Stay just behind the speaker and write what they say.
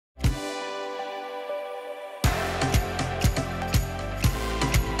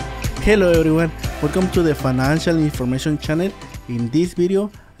Hello everyone, welcome to the Financial Information channel. In this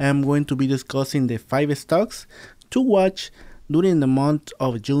video, I am going to be discussing the 5 stocks to watch during the month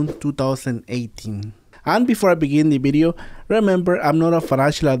of June 2018. And before I begin the video, remember I'm not a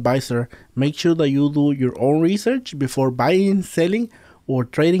financial advisor. Make sure that you do your own research before buying, selling, or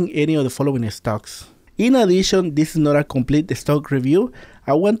trading any of the following stocks. In addition, this is not a complete stock review.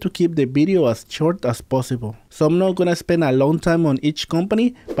 I want to keep the video as short as possible. So I'm not going to spend a long time on each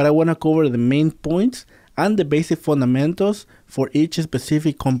company, but I want to cover the main points and the basic fundamentals for each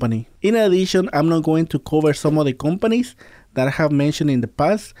specific company. In addition, I'm not going to cover some of the companies that I have mentioned in the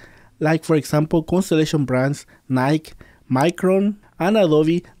past, like for example Constellation Brands, Nike, Micron, and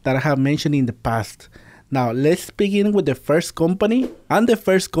Adobe that I have mentioned in the past. Now let's begin with the first company. And the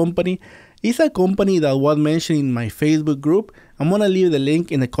first company is a company that was mentioned in my Facebook group. I'm gonna leave the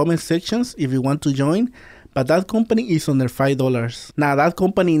link in the comment sections if you want to join, but that company is under $5. Now that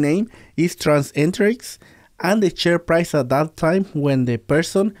company name is Transentrix, and the share price at that time when the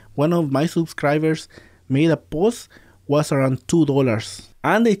person, one of my subscribers, made a post was around $2.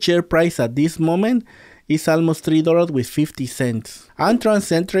 And the share price at this moment is almost $3.50. And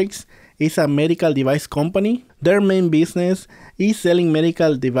Transentrix is a medical device company. Their main business is selling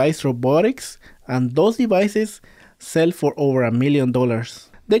medical device robotics, and those devices sell for over $1 million.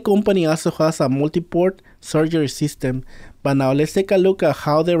 The company also has a multi-port surgery system, but now let's take a look at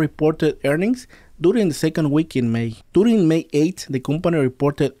how they reported earnings during the second week in May. During May 8th, the company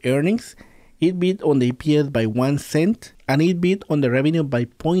reported earnings. It beat on the EPS by 1 cent, and it beat on the revenue by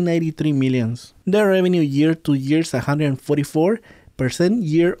 0.93 million. Their revenue year to year is 144%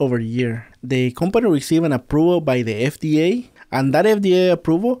 year over year. The company received an approval by the FDA, and that FDA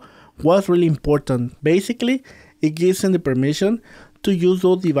approval was really important. Basically, it gives them the permission to use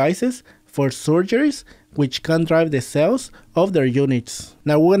those devices for surgeries, which can drive the sales of their units.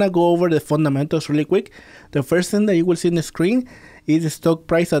 Now we're gonna go over the fundamentals really quick. The first thing that you will see on the screen is the stock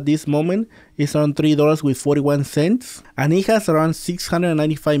price at this moment is around $3.41, and it has around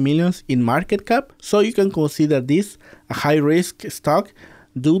 695 million in market cap. So you can consider this a high risk stock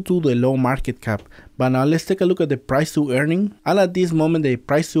due to the low market cap. But now let's take a look at the price to earning. And at this moment, the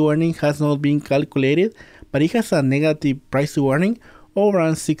price to earning has not been calculated, but it has a negative price to earning of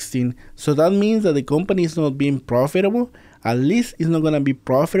around 16. So that means that the company is not being profitable. At least it's not going to be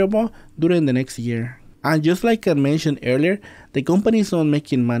profitable during the next year. And just like I mentioned earlier, the company is not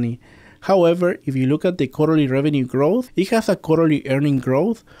making money. However, if you look at the quarterly revenue growth, it has a quarterly earning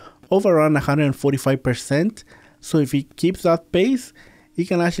growth of around 145%. So if it keeps that pace, it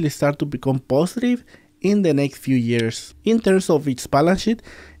can actually start to become positive in the next few years. In terms of its balance sheet,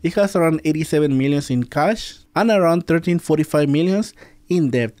 it has around 87 million in cash and around 1345 million in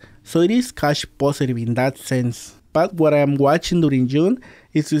debt. So it is cash positive in that sense. But what I am watching during June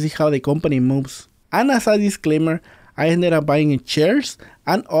is to see how the company moves. And as a disclaimer, I ended up buying shares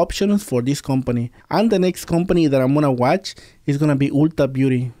and options for this company. And the next company that I'm gonna watch is gonna be Ulta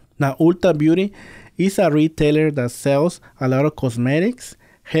Beauty. Now Ulta Beauty is a retailer that sells a lot of cosmetics,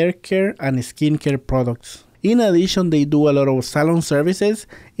 hair care, and skincare products. In addition, they do a lot of salon services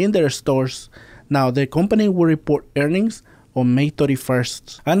in their stores. Now the company will report earnings on May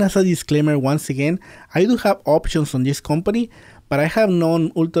 31st. And as a disclaimer, once again, I do have options on this company, but I have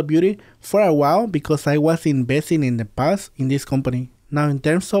known Ulta Beauty for a while because I was investing in the past in this company. Now in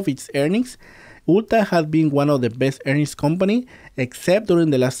terms of its earnings, Ulta has been one of the best earnings company except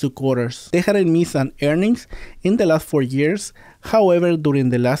during the last 2 quarters. They hadn't missed an earnings in the last 4 years. However, during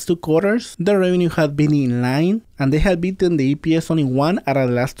the last 2 quarters, the revenue had been in line, and they had beaten the EPS only 1 out of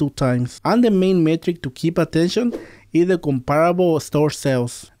the last 2 times. And the main metric to keep attention is the comparable store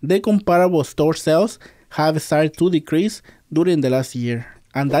sales. The comparable store sales have started to decrease during the last year,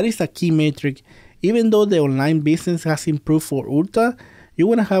 and that is a key metric. Even though the online business has improved for Ulta, you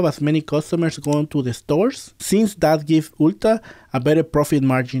want to have as many customers going to the stores, since that gives Ulta a better profit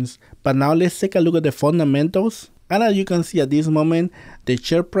margins. But now let's take a look at the fundamentals. And as you can see at this moment, the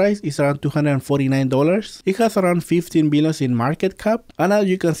share price is around $249. It has around 15 billion in market cap. And as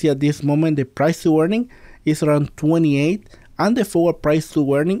you can see at this moment, the price to earning is around 28, and the forward price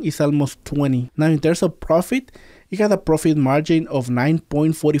to earning is almost 20. Now in terms of profit, it has a profit margin of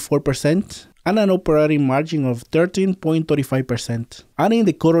 9.44% and an operating margin of 13.35%. And in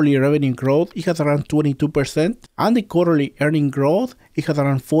the quarterly revenue growth, it has around 22%, and the quarterly earning growth, it has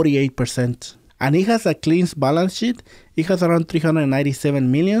around 48%. And it has a clean balance sheet. It has around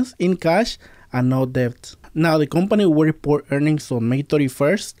 397 million in cash and no debt. Now the company will report earnings on May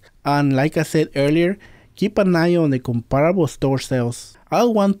 31st, and like I said earlier, keep an eye on the comparable store sales. At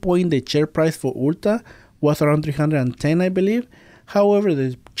one point, the share price for Ulta was around 310, I believe. However,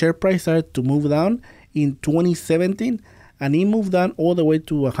 the share price started to move down in 2017 and it moved down all the way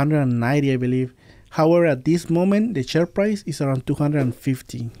to 190, I believe. However, at this moment, the share price is around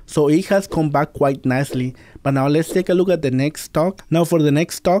 250. So it has come back quite nicely. But now let's take a look at the next stock. Now for the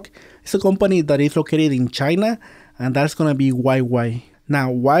next stock, it's a company that is located in China, and that's going to be YY.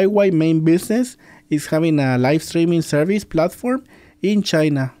 Now, YY main business is having a live streaming service platform in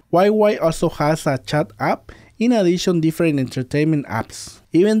China. YY also has a chat app, in addition different entertainment apps.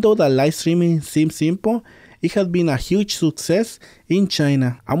 Even though the live streaming seems simple, it has been a huge success in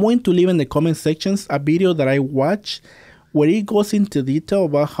China. I'm going to leave in the comment sections a video that I watched where it goes into detail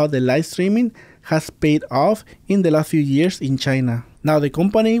about how the live streaming has paid off in the last few years in China. Now the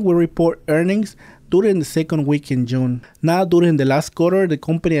company will report earnings during the second week in June. Now during the last quarter, the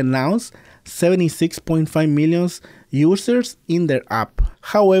company announced 76.5 million users in their app.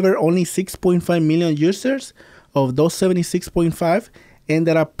 However, only 6.5 million users of those 76.5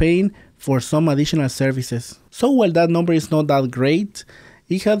 ended up paying for some additional services. So while that number is not that great,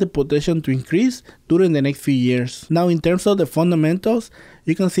 it has the potential to increase during the next few years. Now in terms of the fundamentals,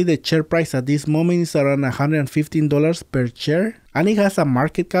 you can see the share price at this moment is around $115 per share, and it has a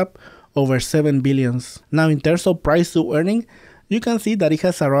market cap over 7 billion. Now in terms of price to earning, you can see that it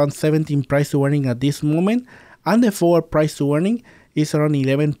has around 17 price to earning at this moment, and the forward price to earning is around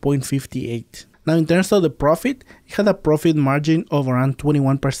 11.58. Now in terms of the profit, it had a profit margin of around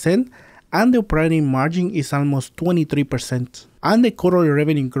 21%, and the operating margin is almost 23%. And the quarterly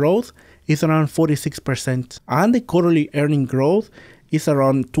revenue growth is around 46%. And the quarterly earning growth is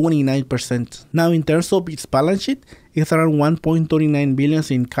around 29%. Now in terms of its balance sheet, it's around 1.39 billion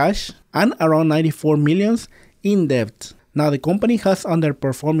in cash and around 94 million in debt. Now the company has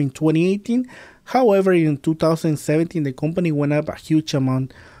underperformed in 2018. However, in 2017, the company went up a huge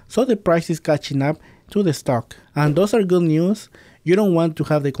amount. So the price is catching up to the stock. And those are good news. You don't want to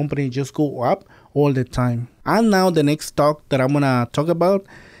have the company just go up all the time. And now the next stock that I'm gonna talk about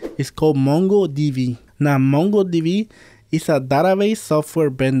is called MongoDB. Now MongoDB is a database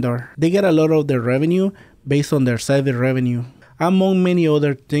software vendor. They get a lot of their revenue based on their service revenue. Among many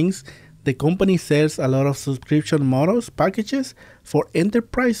other things, the company sells a lot of subscription models packages for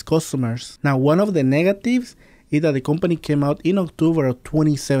enterprise customers. Now one of the negatives is that the company came out in October of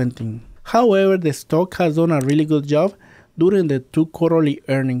 2017. However, the stock has done a really good job during the two quarterly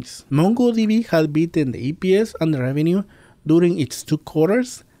earnings. MongoDB has beaten the EPS and the revenue during its 2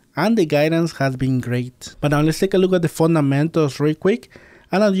 quarters, and the guidance has been great. But now let's take a look at the fundamentals real quick.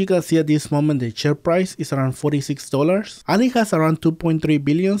 And as you can see at this moment, the share price is around $46 and it has around 2.3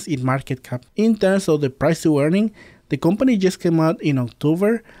 billion in market cap. In terms of the price to earning, the company just came out in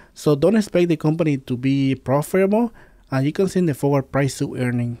October, so don't expect the company to be profitable. And you can see in the forward price to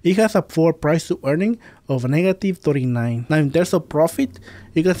earning, it has a forward price to earning of -39. Now in terms of profit,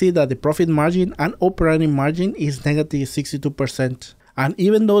 you can see that the profit margin and operating margin is -62%. And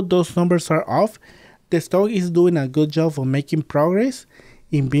even though those numbers are off, the stock is doing a good job of making progress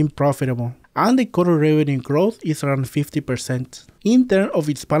in being profitable. And the quarter revenue growth is around 50%. In terms of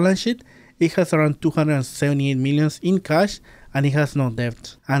its balance sheet, it has around 278 million in cash and it has no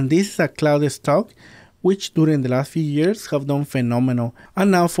debt. And this is a cloud stock which during the last few years have done phenomenal. And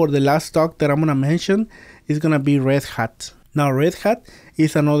now for the last stock that I'm gonna mention is gonna be Red Hat. Now Red Hat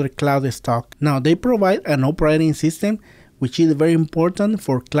is another cloud stock. Now they provide an operating system which is very important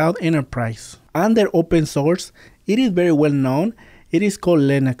for cloud enterprise. And their open source, it is very well known. It is called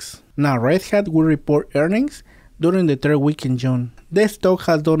Linux. Now Red Hat will report earnings during the 3rd week in June. The stock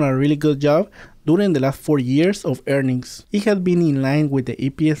has done a really good job during the last 4 years of earnings. It has been in line with the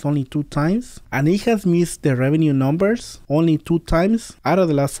EPS only 2 times, and it has missed the revenue numbers only 2 times out of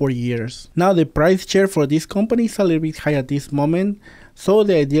the last 4 years. Now the price share for this company is a little bit high at this moment, so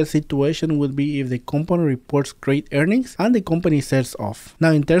the ideal situation would be if the company reports great earnings and the company sells off.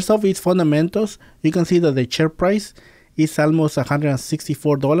 Now in terms of its fundamentals, you can see that the share price is almost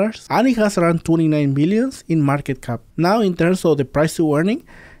 $164 and it has around 29 billion in market cap. Now in terms of the price to earning,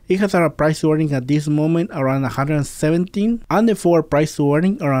 it has a price to earning at this moment around 117 and the forward price to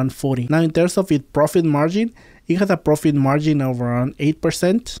earning around 40. Now in terms of its profit margin, it has a profit margin of around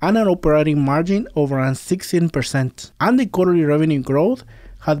 8% and an operating margin of around 16%. And the quarterly revenue growth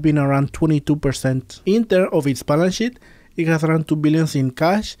has been around 22%. In terms of its balance sheet, it has around 2 billion in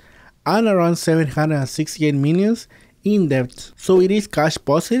cash and around 768 million in debt. So it is cash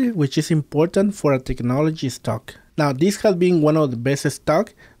positive, which is important for a technology stock. Now this has been one of the best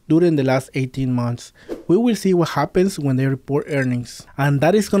stocks during the last 18 months. We will see what happens when they report earnings. And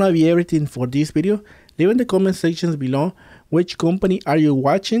that is gonna be everything for this video. Leave in the comment sections below which company are you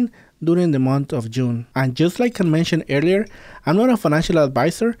watching during the month of June. And just like I mentioned earlier, I'm not a financial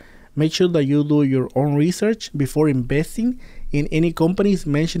advisor. Make sure that you do your own research before investing in any companies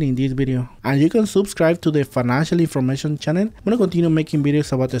mentioned in this video. And you can subscribe to the Financial Information channel. I'm gonna continue making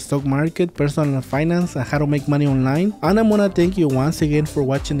videos about the stock market, personal finance, and how to make money online. And I'm gonna thank you once again for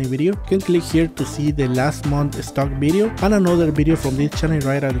watching the video. You can click here to see the last month stock video and another video from this channel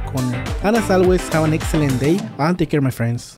right at the corner. And as always, have an excellent day and take care, my friends.